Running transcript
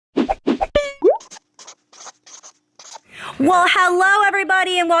Well, hello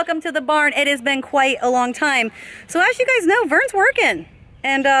everybody and welcome to the barn. It has been quite a long time. So as you guys know, Vern's working.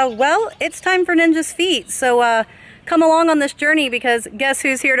 And well, it's time for Ninja's feet. So come along on this journey because guess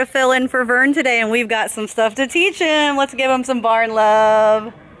who's here to fill in for Vern today? And we've got some stuff to teach him. Let's give him some barn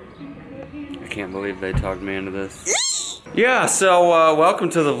love. I can't believe they talked me into this. Yeah, so welcome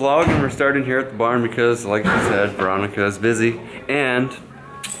to the vlog, and we're starting here at the barn because, like she said, Veronica is busy. And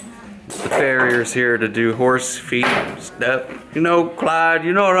the farrier's here to do horse feet step. You know, Clyde,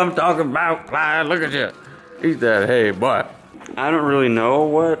 you know what I'm talking about, Clyde, look at you. Eat that hay, boy. I don't really know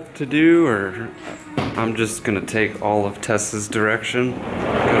what to do, or I'm just gonna take all of Tessa's direction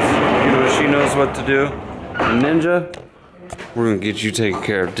because, you know, she knows what to do. And Ninja, we're gonna get you taken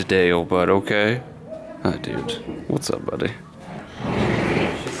care of today, old bud, okay? Hi, dude. What's up, buddy?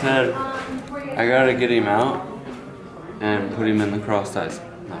 She said, I gotta get him out and put him in the cross ties.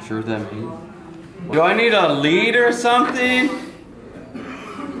 Not sure what that means. Do I need a lead or something?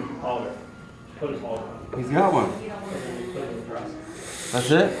 Halter. Put his halter. He's got one. That's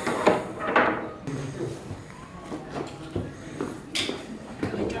it?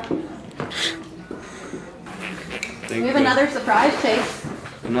 We have another surprise, Chase.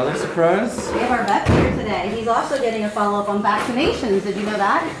 Another surprise? We have our vet here today. He's also getting a follow-up on vaccinations. Did you know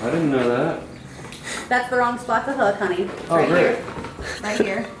that? I didn't know that. That's the wrong spot to hook, honey. Oh, right great. here. Right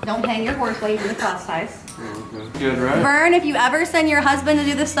here. Don't hang your horse while you're doing the cross ties. Okay. Good, right? Vern, if you ever send your husband to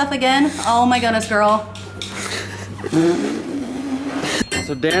do this stuff again, oh my goodness, girl.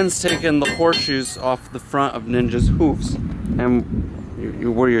 So Dan's taking the horseshoes off the front of Ninja's hoofs.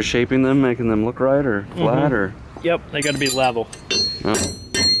 And what are you shaping them, making them look right or flat or? Yep, they gotta be level. Oh.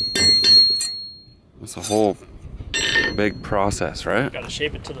 That's a whole big process, right? Gotta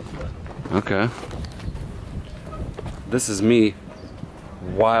shape it to the foot. Okay. This is me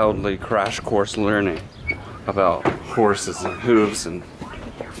wildly crash course learning about horses and hooves and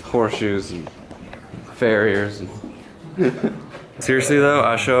horseshoes and farriers. And seriously though,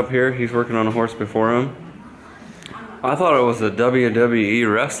 I show up here, he's working on a horse before him. I thought it was a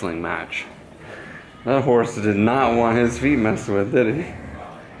WWE wrestling match. That horse did not want his feet messed with, did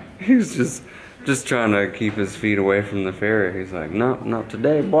he? He was just trying to keep his feet away from the farrier. He's like, no, not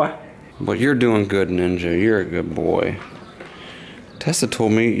today, boy. But you're doing good, Ninja. You're a good boy. Tessa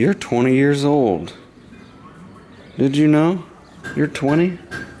told me you're 20 years old. Did you know? You're 20?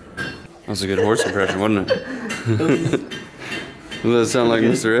 That was a good horse impression, wasn't it? Does that sound like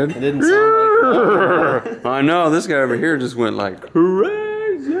Mr. Ed? It didn't sound like I know, this guy over here just went like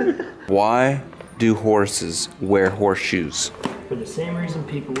crazy. Why do horses wear horseshoes? For the same reason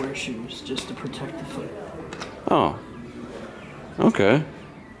people wear shoes, just to protect the foot. Oh. Okay.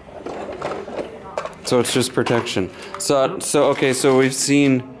 So it's just protection. So okay, so we've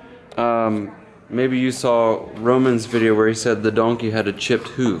seen, maybe you saw Roman's video where he said the donkey had a chipped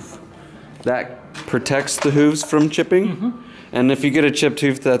hoof. That protects the hooves from chipping? Mm-hmm. And if you get a chipped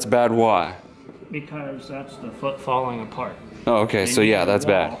hoof, that's bad, why? Because that's the foot falling apart. Oh, okay, so yeah, that's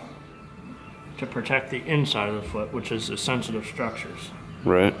bad. To protect the inside of the foot, which is the sensitive structures.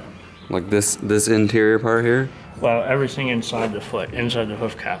 Right. Like this interior part here? Well, everything inside the foot, inside the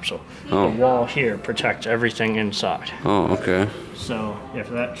hoof capsule. Oh. The wall here protects everything inside. Oh, okay. So if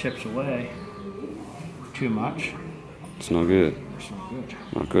that chips away too much, it's no good. it's not good.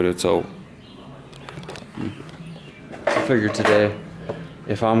 Not good, it's all. I figured today,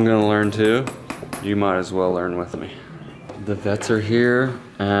 if I'm gonna learn too, you might as well learn with me. The vets are here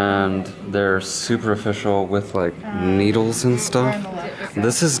and they're super official with like needles and stuff.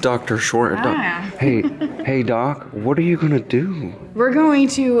 This is Dr. Short. Hey Doc, what are you gonna do? We're going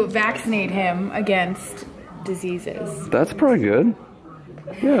to vaccinate him against diseases. That's probably good.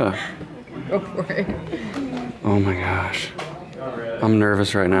 Yeah. Go for it. Oh my gosh. I'm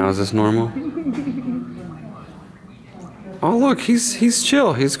nervous right now. Is this normal? Oh look, he's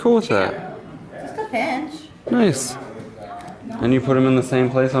chill. He's cool with that. Just a pinch. Nice. And you put him in the same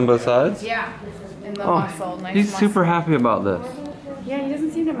place on both sides? Yeah. In the muscle. Nice he's muscle. super happy about this. Yeah, he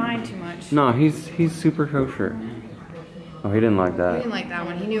doesn't seem to mind too much. No, he's super kosher. Oh, he didn't like He that. didn't like that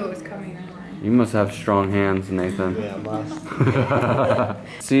one. He knew it was coming that time. You must have strong hands, Nathan. Yeah,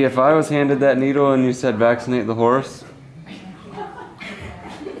 must. See, if I was handed that needle and you said vaccinate the horse,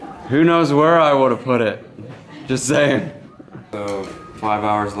 who knows where I would have put it. Just saying. So, 5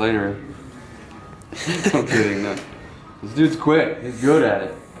 hours later, I'm kidding, no. This dude's quick. He's good at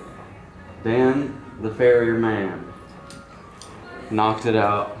it. Dan, the farrier man. Knocked it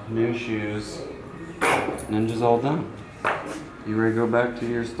out. New shoes. Ninja's all done. You ready to go back to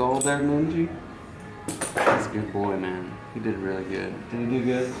your stall there, Ninja? That's a good boy, man. He did really good. Did he do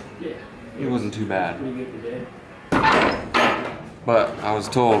good? Yeah. It wasn't too bad. Pretty good today. But I was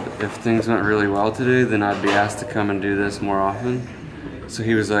told if things went really well today, then I'd be asked to come and do this more often. So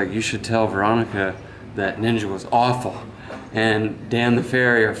he was like, you should tell Veronica that Ninja was awful. And Dan the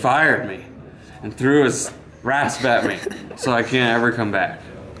farrier fired me and threw his rasp at me. So I can't ever come back.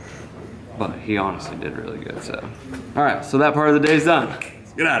 But he honestly did really good, so. All right, so that part of the day's done.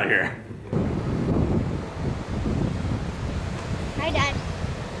 Let's get out of here. Hi, Dad.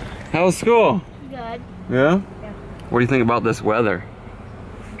 How was school? Good. Yeah? Yeah. What do you think about this weather?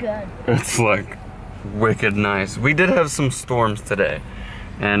 Good. It's like wicked nice. We did have some storms today.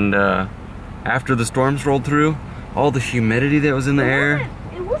 And after the storms rolled through, all the humidity that was in the air,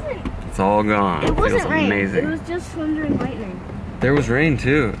 It wasn't. it's all gone. It wasn't feels rain. amazing. It was just thunder and lightning. There was rain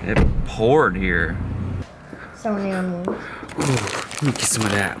too. It poured here. So neon moon. Let me get some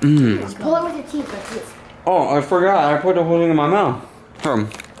of that. Just pull it with your teeth like this. Oh, I forgot. I put the whole thing in my mouth. Try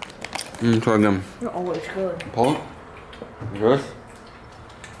them. You're always good. Pull it. Good.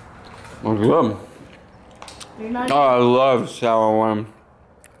 Oh, good. You're not. Oh, I love sour worms.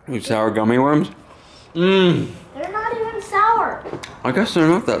 These sour gummy worms. Mmm. They're not even sour. I guess they're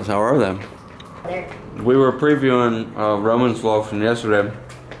not that sour, are they? There. We were previewing Roman's vlog from yesterday.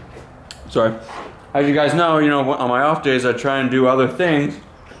 Sorry. As you guys know, on my off days I try and do other things.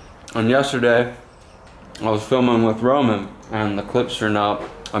 And yesterday I was filming with Roman and the clips turned out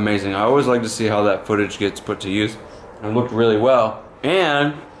amazing. I always like to see how that footage gets put to use. It looked really well.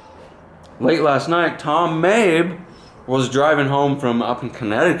 And late last night, Tom Mabe was driving home from up in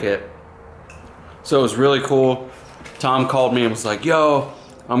Connecticut. So it was really cool. Tom called me and was like, yo,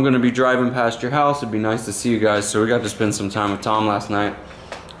 I'm gonna be driving past your house. It'd be nice to see you guys. So we got to spend some time with Tom last night.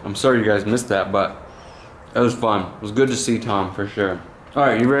 I'm sorry you guys missed that, but it was fun. It was good to see Tom for sure. All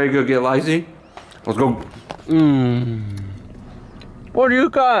right, you ready to go get Lizzie? Let's go. What do you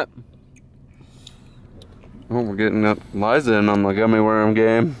got? Oh, we're getting up Liza in on the gummy worm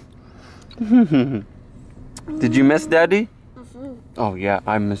game. Did you miss Daddy? Oh yeah,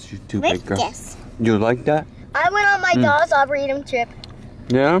 I miss you too, big girl. Yes. You like that? I went on my Dolls Arboretum trip.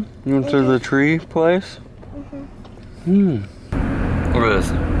 Yeah? You went to the tree place? Look at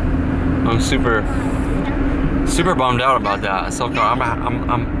this. I'm super bummed out about that.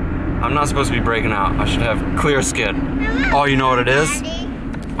 I'm not supposed to be breaking out. I should have clear skin. Oh, you know what it is?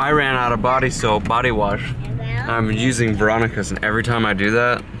 I ran out of body soap, body wash. I'm using Veronica's, and every time I do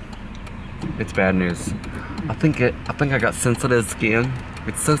that, it's bad news. I think I got sensitive skin.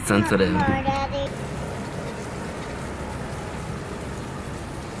 It's so sensitive.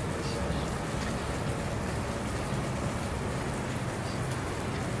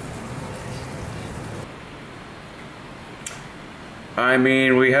 I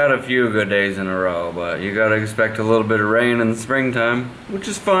mean, we had a few good days in a row, but you gotta expect a little bit of rain in the springtime, which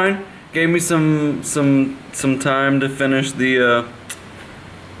is fine. Gave me some time to finish the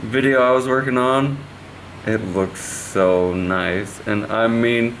video I was working on. It looks so nice, and I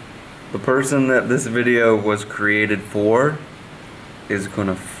mean, the person that this video was created for is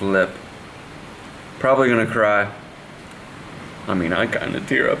gonna flip. Probably gonna cry. I mean, I kind of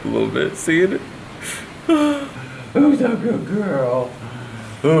tear up a little bit seeing it. Who's a good girl?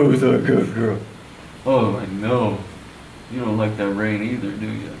 Who's a good girl? Oh, I know. You don't like that rain either, do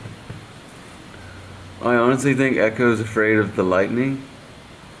you? I honestly think Echo's afraid of the lightning.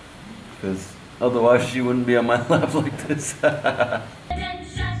 Because otherwise she wouldn't be on my lap like this.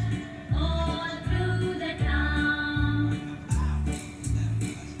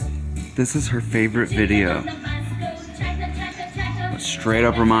 This is her favorite video. It straight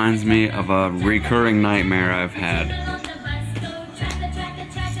up reminds me of a recurring nightmare I've had.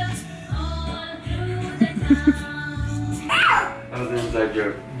 That was an inside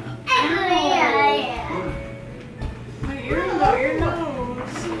joke.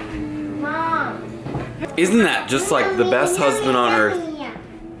 Isn't that just like the best husband on earth?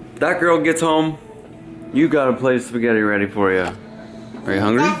 That girl gets home, you got a plate of spaghetti ready for you. Are you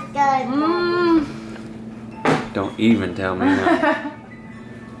hungry? Don't even tell me that.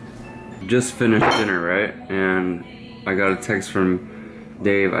 Just finished dinner, right? And I got a text from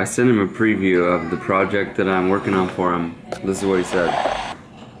Dave. I sent him a preview of the project that I'm working on for him. This is what he said.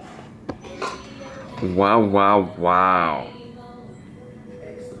 Wow, wow, wow.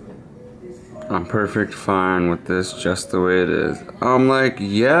 I'm perfect fine with this just the way it is. I'm like,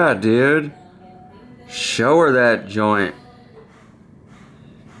 yeah, dude. Show her that joint.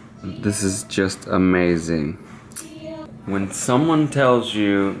 This is just amazing. When someone tells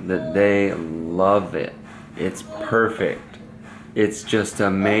you that they love it, it's perfect. It's just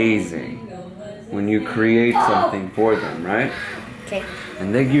amazing when you create something for them, right? Okay.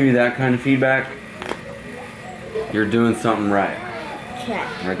 And they give you that kind of feedback, You're doing something right. Okay.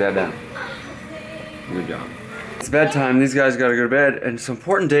 Write that down. Good job. It's bedtime. These guys gotta go to bed, and it's an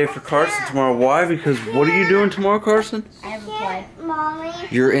important day for Carsen tomorrow. Why? Because what are you doing tomorrow, Carsen? I have a play. Mommy.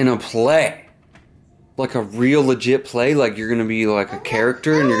 You're in a play. Like a real legit play? Like you're gonna be like a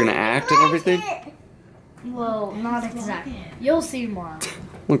character and you're gonna act and everything? Well, not exactly. You'll see tomorrow.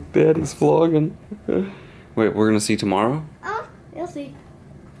 Look, Daddy's vlogging. Wait, we're gonna see tomorrow? Oh, you'll see.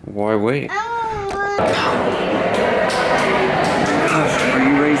 Why wait? Oh. Gosh, are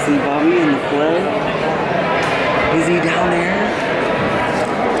you racing Bobby in the play? Is he down there?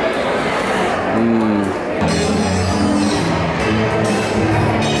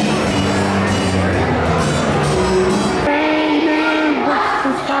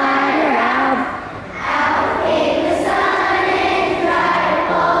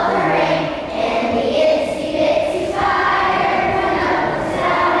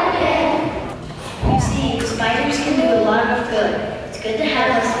 Spiders can do a lot of good. It's good to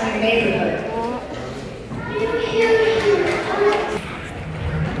have us in your neighborhood.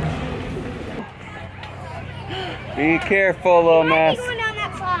 Be careful, little mess. Going down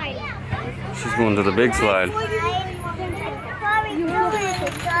that slide. She's going to the big slide.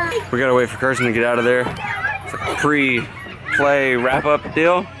 We gotta wait for Carsen to get out of there. It's a pre-play wrap-up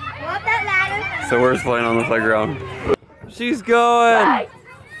deal. So we're just playing on the playground. She's going.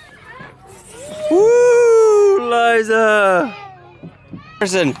 Woo, Liza!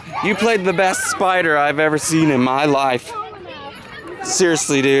 Carsen, you played the best spider I've ever seen in my life.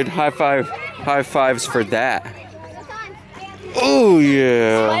 Seriously, dude, high fives for that. Oh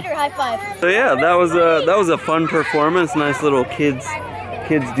yeah. Spider high five. So yeah, that was a fun performance, nice little kids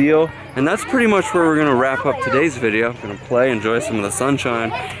deal. And that's pretty much where we're gonna wrap up today's video. We're gonna play, enjoy some of the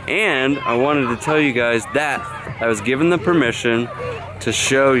sunshine. And I wanted to tell you guys that I was given the permission to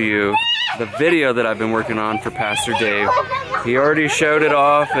show you the video that I've been working on for Pastor Dave. He already showed it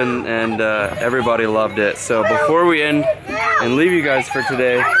off and everybody loved it. So before we end and leave you guys for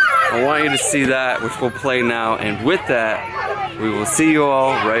today, I want you to see that, which we'll play now. And with that, we will see you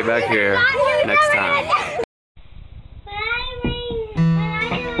all right back here next time.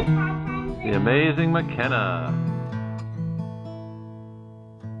 The Amazing McKenna.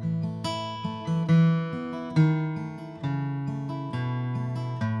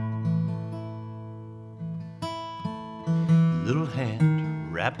 Little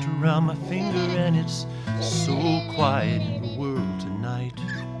hand wrapped around my finger, and it's so quiet in the world tonight.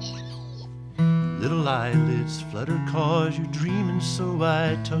 Little eyelids flutter 'cause you're dreaming, so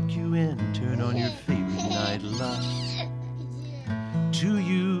I tuck you in, turn on your favorite night light. To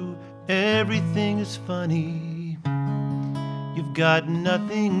you, everything is funny. You've got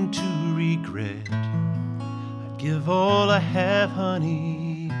nothing to regret. I'd give all I have,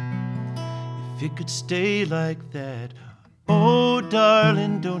 honey, if it could stay like that. Oh,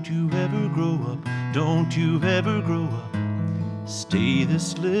 darling, don't you ever grow up. Don't you ever grow up. Stay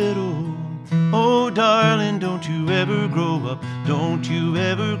this little. Oh, darling, don't you ever grow up. Don't you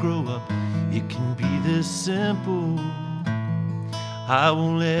ever grow up. It can be this simple. I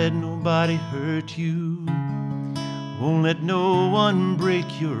won't let nobody hurt you. Won't let no one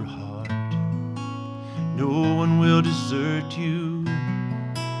break your heart. No one will desert you.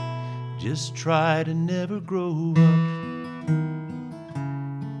 Just try to never grow up.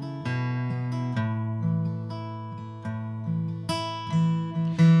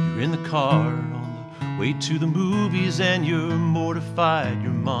 You're in the car on the way to the movies, and you're mortified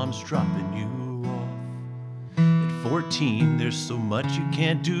your mom's dropping you off. At 14, there's so much you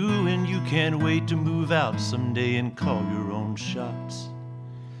can't do, and you can't wait to move out someday and call your own shots.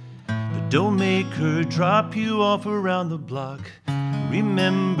 But don't make her drop you off around the block.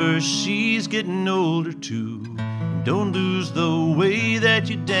 Remember, she's getting older too. And don't lose the way that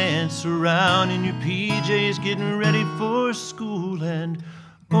you dance around in your PJs, getting ready for school. And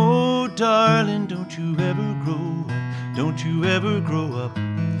oh, darling, don't you ever grow up. Don't you ever grow up.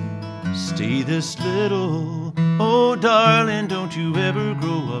 Stay this little. Oh, darling, don't you ever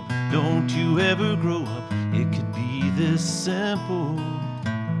grow up. Don't you ever grow up. It could be this simple.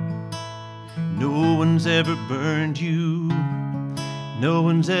 No one's ever burned you. No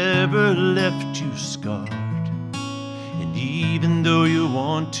one's ever left you scarred. And even though you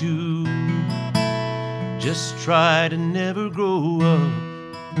want to, just try to never grow up.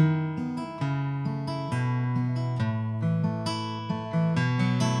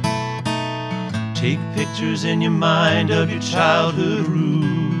 Take pictures in your mind of your childhood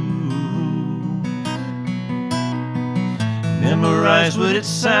room. Memorize what it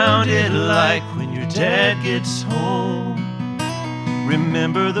sounded like when your dad gets home.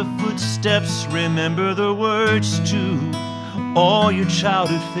 Remember the footsteps, remember the words to all your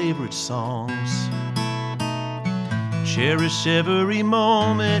childhood favorite songs. Cherish every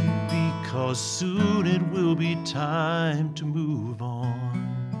moment, because soon it will be time to move on.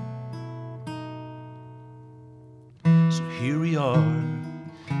 So here we are,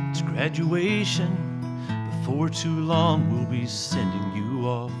 it's graduation. Before too long we'll be sending you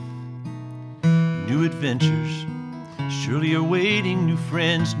off. New adventures surely are waiting, new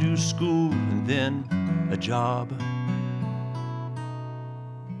friends, new school, and then a job.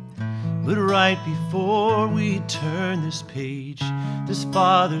 But right before we turn this page, this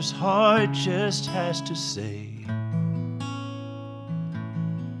father's heart just has to say,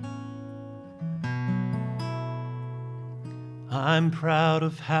 I'm proud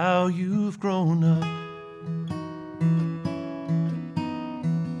of how you've grown up.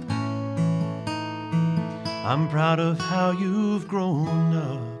 I'm proud of how you've grown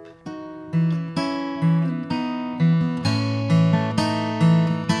up.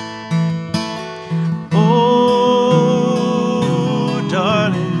 Oh,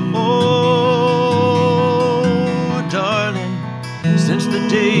 darling, since the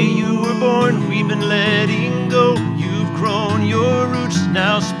day you were born, we've been letting go. You've grown your roots,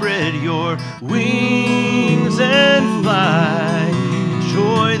 now spread your wings and fly.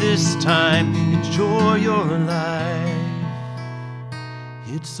 Enjoy this time, enjoy your life.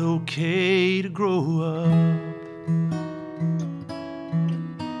 It's okay to grow up.